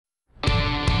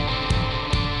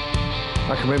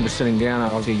I can remember sitting down,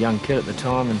 I was a young kid at the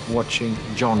time, and watching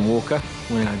John Walker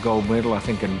win a gold medal, I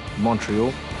think in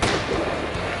Montreal.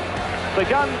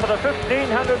 Begun for the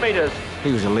 1500 metres.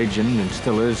 He was a legend and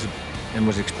still is, and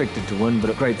was expected to win, but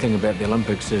a great thing about the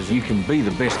Olympics is you can be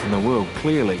the best in the world,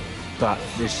 clearly, but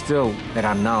there's still that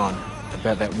unknown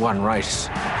about that one race.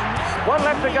 1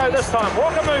 lap to go this time,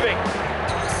 Walker moving.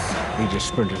 He just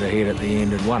sprinted ahead at the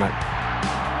end and won it.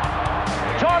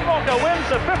 John Walker wins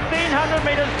the 1500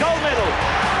 metres gold medal.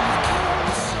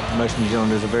 Most New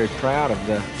Zealanders are very proud of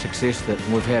the success that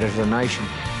we've had as a nation.